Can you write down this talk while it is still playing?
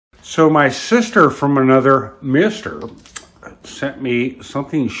So my sister from another mister sent me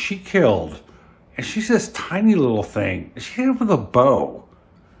something she killed. And she's this tiny little thing. She hit it with a bow.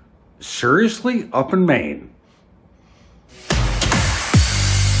 Seriously? Up in Maine.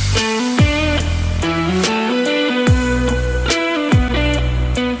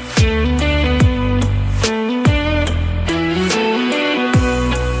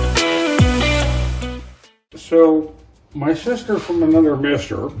 So, my sister from another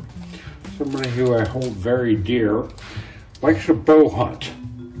mister, somebody who I hold very dear, likes to bow hunt.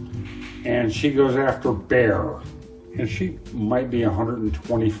 And she goes after bear. And she might be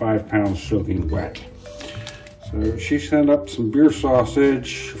 125 pounds soaking wet. So she sent up some beer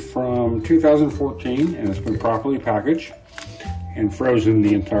sausage from 2014, and it's been properly packaged and frozen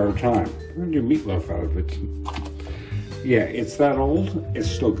the entire time. We're gonna do meatloaf out of it. Yeah, it's that old, it's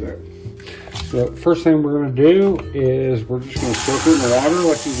still good. So first thing we're gonna do is we're just gonna soak it in the water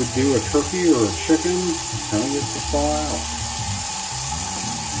like you would do a turkey or a chicken, kind of get the thaw out.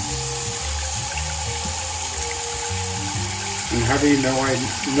 And how do you know I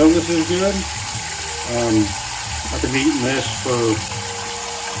know this is good? I've been eating this for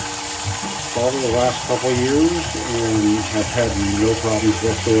probably the last couple of years and have had no problems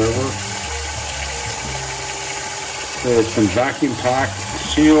whatsoever. So it's been vacuum packed,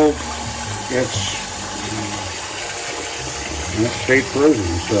 sealed. It's stayed frozen,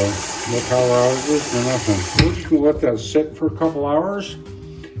 so no power outages, no nothing. We're just gonna let that sit for a couple hours.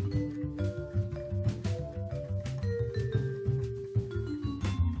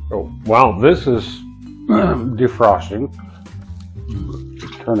 Oh, wow, this is defrosting.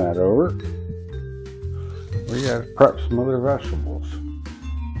 Turn that over. We gotta prep some other vegetables.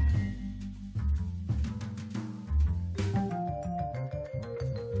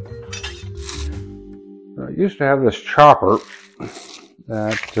 I used to have this chopper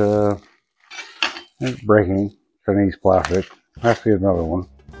that is breaking, Chinese plastic. Has to be another one.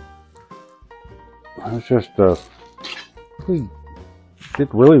 It's just really did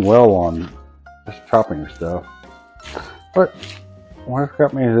really well on just chopping stuff. But wife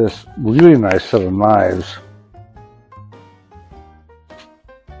got me this really nice set of knives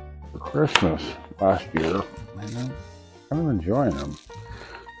for Christmas last year. And I'm kind of enjoying them.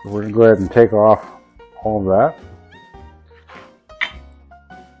 So we're gonna go ahead and take off all of that.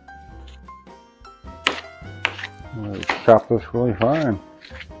 Let's chop this really fine.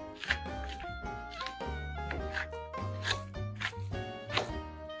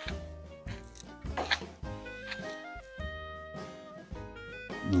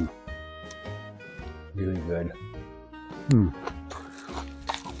 Really good.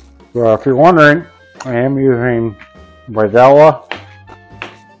 So if you're wondering, I am using Vidala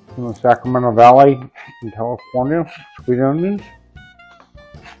in the Sacramento Valley in California, sweet onions.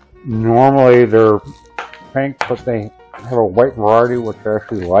 Normally they're pink, but they have a white variety which I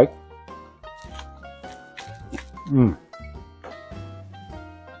actually like.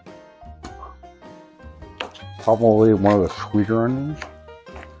 Probably one of the sweeter onions.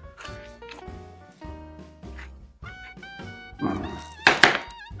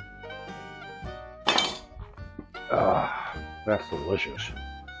 That's delicious.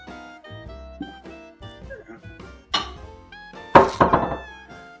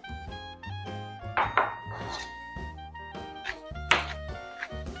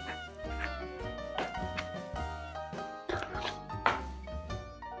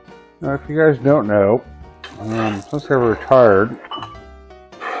 Now, if you guys don't know, since I retired,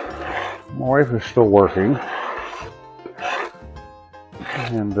 my wife is still working,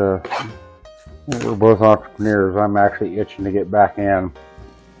 and we're both entrepreneurs. I'm actually itching to get back in.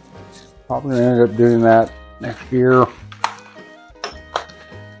 Probably gonna end up doing that next year,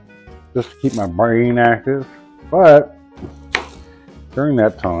 just to keep my brain active. But during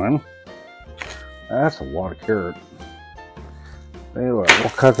that time, that's a lot of carrot. Anyway, we'll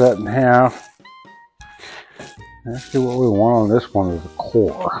cut that in half. Actually, what we want on this one is the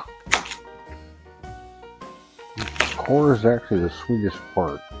core. The core is actually the sweetest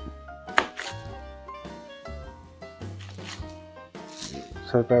part.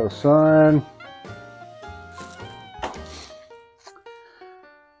 Set that aside.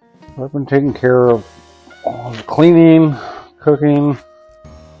 I've been taking care of all the cleaning, cooking,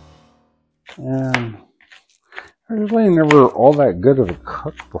 and I was really never all that good of a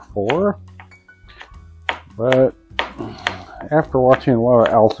cook before, but after watching a lot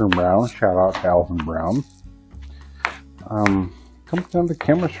of Alton Brown, shout out to Alton Brown, comes down to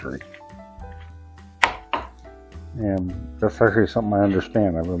chemistry. And that's actually something I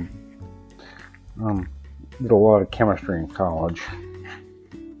understand. I've been did a lot of chemistry in college.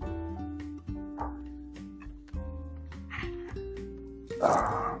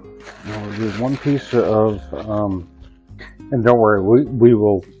 We'll do one piece of, and don't worry, we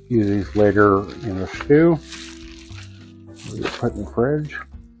will use these later in a stew. We'll put in the fridge.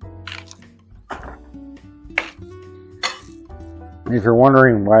 If you're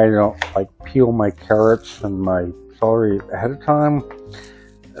wondering why I don't like peel my carrots and my celery ahead of time,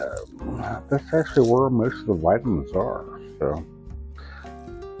 that's actually where most of the vitamins are. So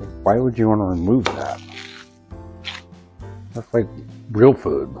why would you want to remove that? That's like real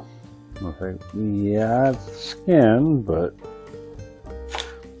food. I'll say, yeah, it's skin, but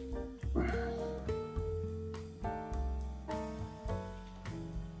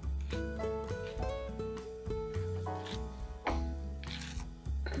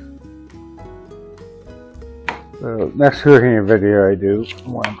so next cooking video I do,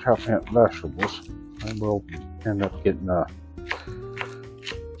 when I'm chopping up vegetables, I will end up getting a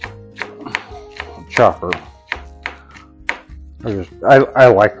chopper. I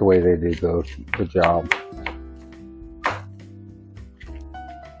like the way they do the job.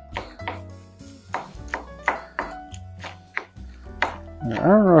 Now, I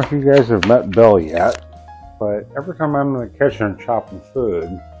don't know if you guys have met Bill yet, but every time I'm in the kitchen chopping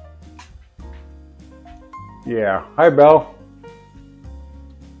food, yeah, hi Bill.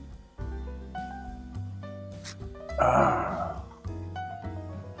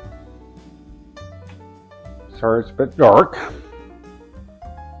 Sorry, it's a bit dark.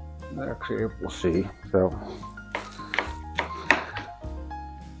 Actually, we'll see. So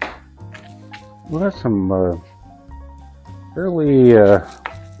we got some fairly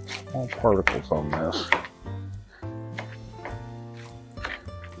small particles on this.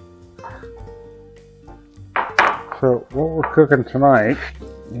 So what we're cooking tonight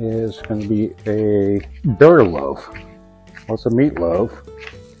is going to be a bear loaf. Well, it's a meatloaf,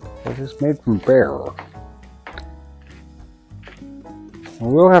 but it's made from bear.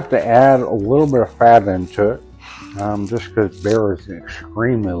 We'll have to add a little bit of fat into it, just because bear is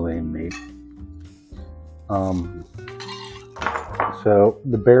extremely lean meat. So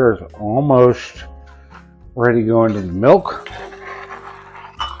the bear is almost ready to go into the milk.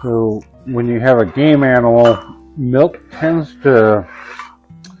 So when you have a game animal, milk tends to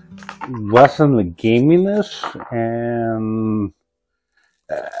lessen the gaminess, and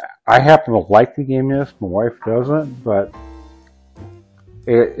I happen to like the gaminess. My wife doesn't, but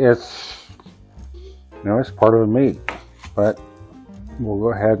it's, you know, it's part of the meat. But we'll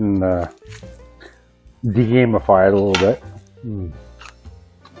go ahead and de-gamify it a little bit.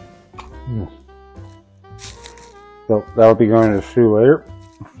 So that'll be going to the stew later.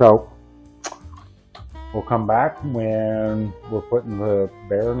 So we'll come back when we're putting the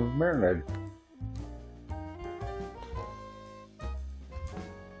bear in the marinade.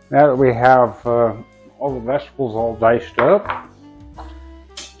 Now that we have all the vegetables all diced up,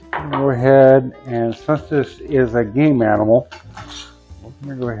 go ahead, and since this is a game animal,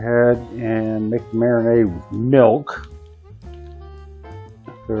 we're going to go ahead and make the marinade with milk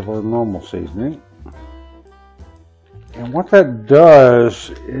instead of our normal seasoning. And what that does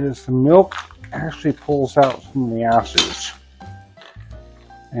is the milk actually pulls out some of the acids.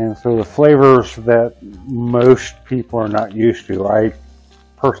 And so the flavors that most people are not used to, I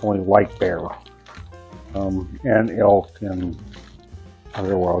personally like bear and elk and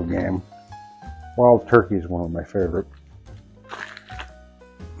other wild game. Wild turkey is one of my favorite.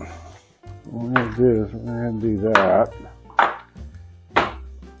 What we're going to do is we're going to do that.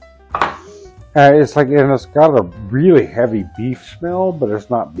 It's like, and it's got a really heavy beef smell, but it's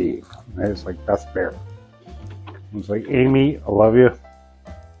not beef. It's like, that's bear. It's like, Amy, I love you.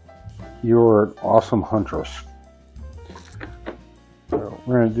 You're an awesome huntress. So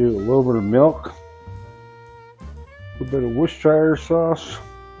we're going to do a little bit of milk, a little bit of Worcestershire sauce.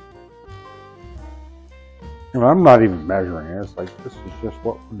 And I'm not even measuring it. It's like, this is just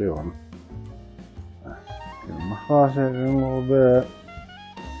what we're doing. Massage it in a little bit.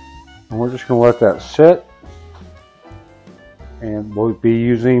 And we're just going to let that sit. And we'll be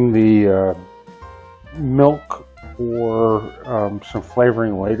using the milk for some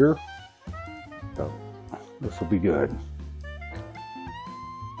flavoring later. So this will be good.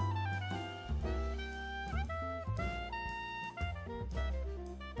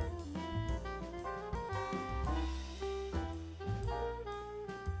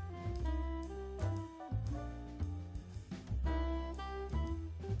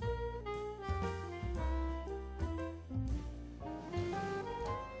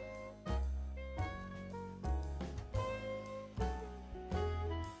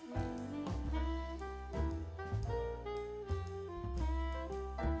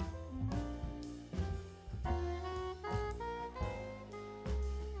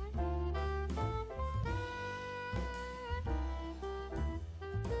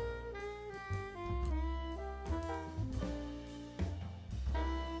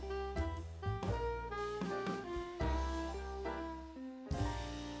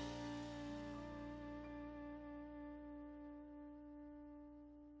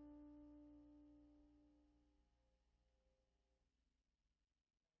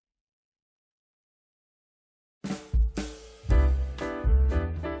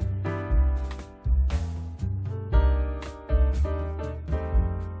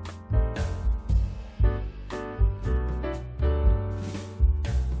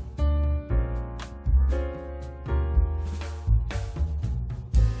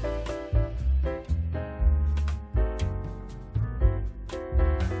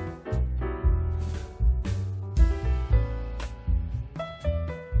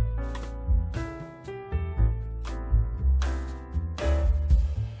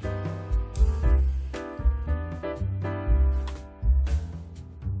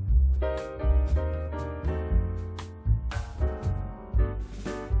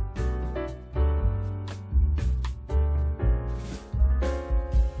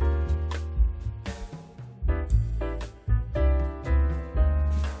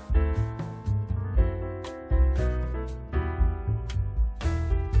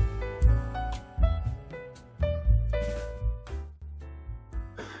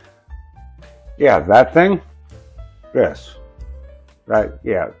 Yeah, that thing. This. That,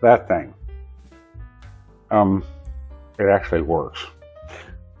 yeah, that thing. It actually works.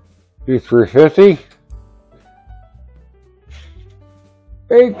 Do 350.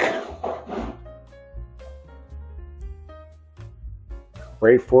 Bake.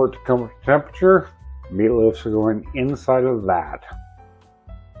 Wait for it to come to temperature. Meatloafs are going inside of that.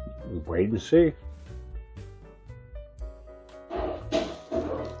 Wait and see.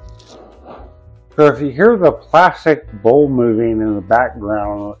 So if you hear the plastic bowl moving in the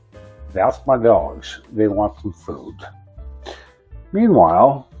background, that's my dogs. They want some food.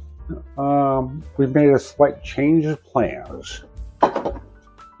 Meanwhile, we've made a slight change of plans. So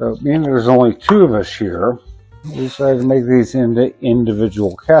being there's only 2 of us here, we decided to make these into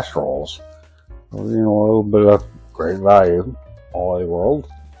individual casseroles. So, a little bit of great value, all over the world.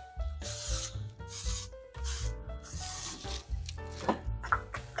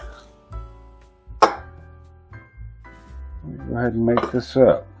 Go ahead and make this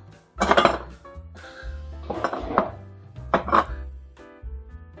up.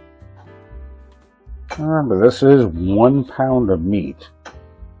 Remember, this is 1 pound of meat.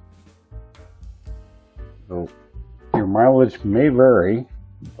 So your mileage may vary,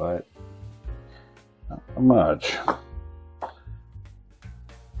 but not much.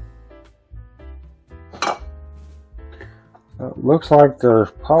 So it looks like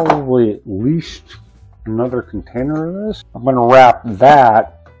there's probably at least another container of this. I'm going to wrap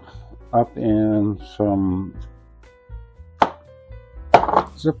that up in some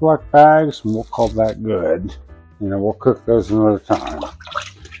Ziploc bags and we'll call that good. We'll cook those another time.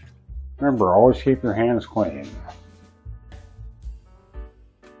 Remember, always keep your hands clean.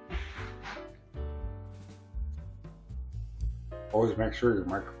 Always make sure your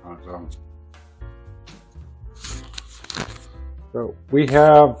microphone's on. So we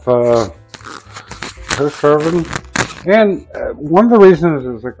have toast oven, and one of the reasons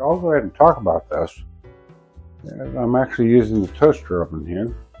is like I'll go ahead and talk about this. I'm actually using the toaster oven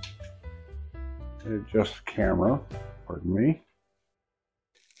here. Adjust the camera, pardon me.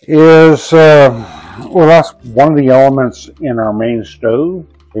 Well, that's one of the elements in our main stove.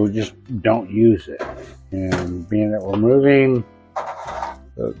 So we just don't use it. And being that we're moving,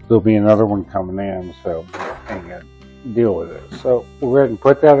 there'll be another one coming in, so I can't deal with it. So we'll go ahead and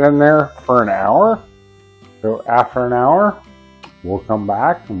put that in there for an hour. So after an hour, we'll come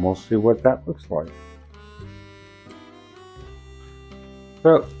back and we'll see what that looks like.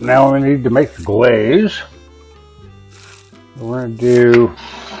 So now we need to make the glaze. We're going to do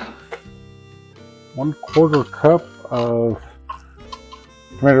 1/4 cup of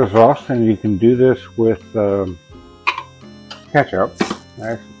tomato sauce, and you can do this with ketchup.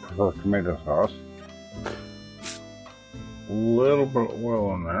 I actually prefer tomato sauce. A little bit of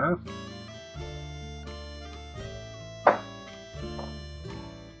oil in there.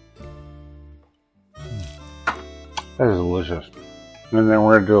 That is delicious. And then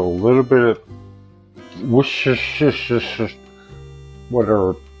we're going to do a little bit of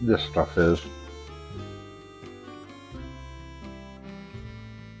whatever this stuff is.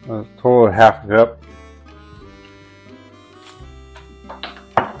 A total of 1/2 cup.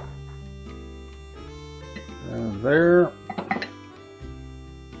 And there.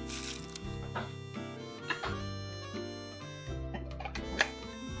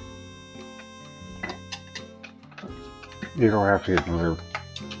 You don't have to get another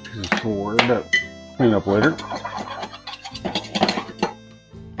piece of sword to clean up later.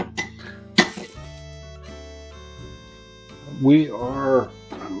 We are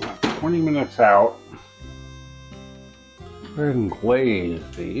about 20 minutes out. Go ahead and glaze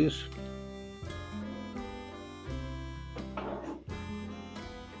these.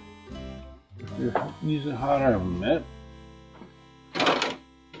 Use a hot iron mitt.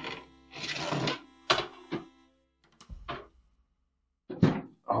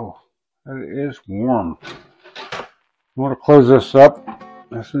 It is warm. You want to close this up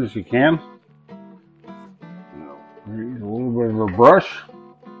as soon as you can. Use a little bit of a brush.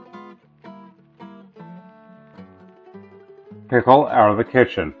 Take all out of the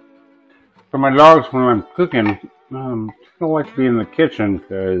kitchen. So my dogs, when I'm cooking, don't like to be in the kitchen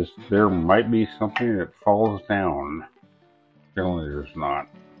because there might be something that falls down. Generally there's not,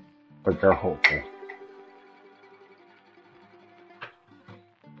 but they're hopeful.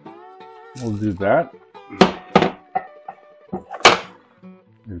 We'll do that.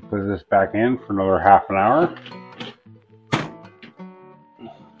 And put this back in for another 1/2 hour.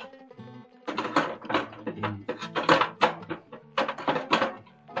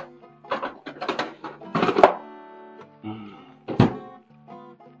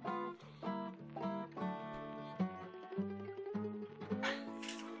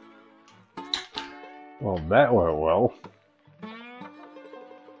 Well, that went well.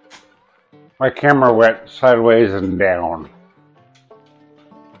 My camera went sideways and down.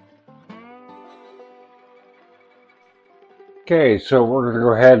 Okay, so we're going to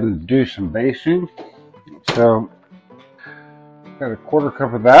go ahead and do some basting. So, got a quarter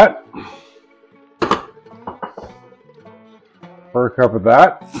cup of that. Quarter cup of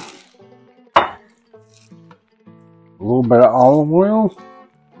that. A little bit of olive oil.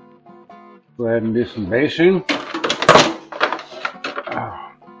 Go ahead and do some basting.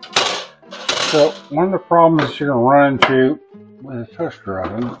 So, one of the problems you're going to run into with a toaster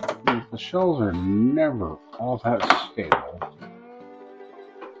oven is the shells are never all that stable.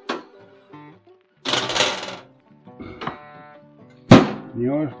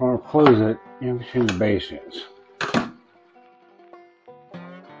 You always want to close it in between the basins.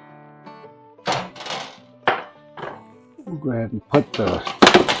 We'll go ahead and put the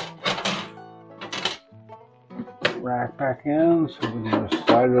rack back in so we can just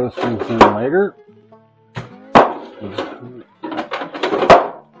slide those things in later.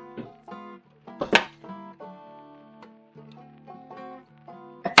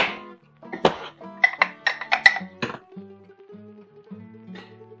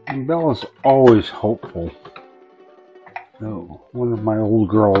 And Bella's always hopeful. So one of my old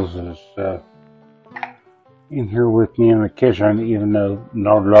girls is in here with me in the kitchen, even though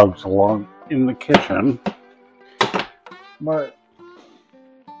no dogs along in the kitchen. But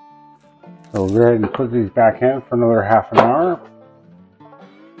so we'll go ahead and put these back in for another half an hour.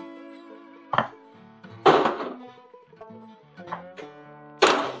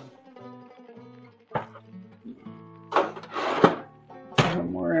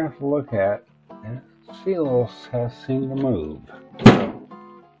 And we're going to have to look at and see a little has seemed to move. So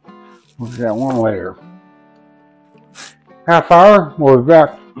we'll do that one later. Half hour, we'll be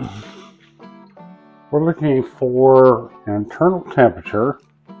back. We're looking for an internal temperature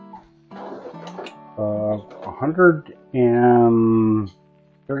of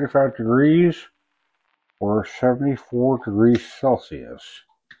 135 degrees or 74 degrees Celsius.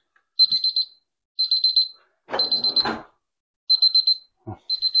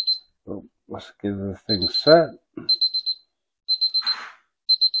 So let's get the thing set.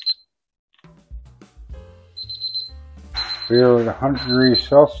 We are at 100 degrees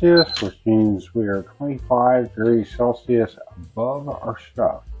Celsius, which means we are 25 degrees Celsius above our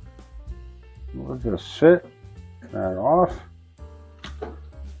stuff. We'll just sit that off.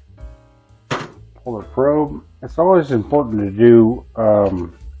 Pull the probe. It's always important to do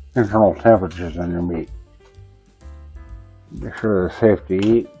internal temperatures on your meat. Make sure they're safe to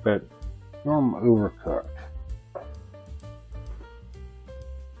eat, but don't overcook.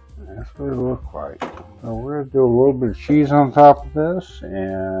 That's what it looks like. So we're going to do a little bit of cheese on top of this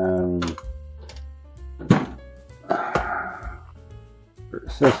and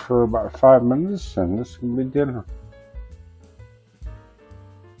sit for about 5 minutes, and this can be dinner.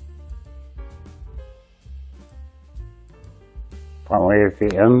 Finally, at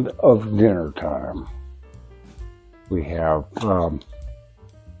the end of dinner time, we have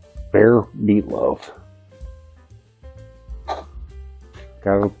bear meatloaf.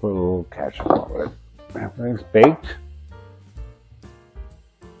 Gotta put a little ketchup on it. Everything's baked,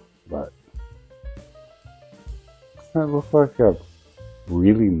 but doesn't that look like a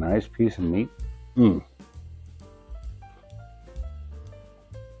really nice piece of meat?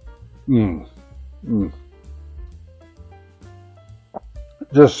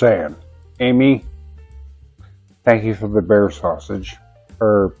 Just saying. Amy, thank you for the bear sausage,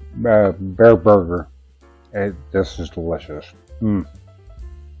 or bear burger. This is delicious.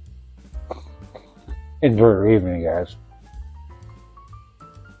 Enjoy your evening, guys.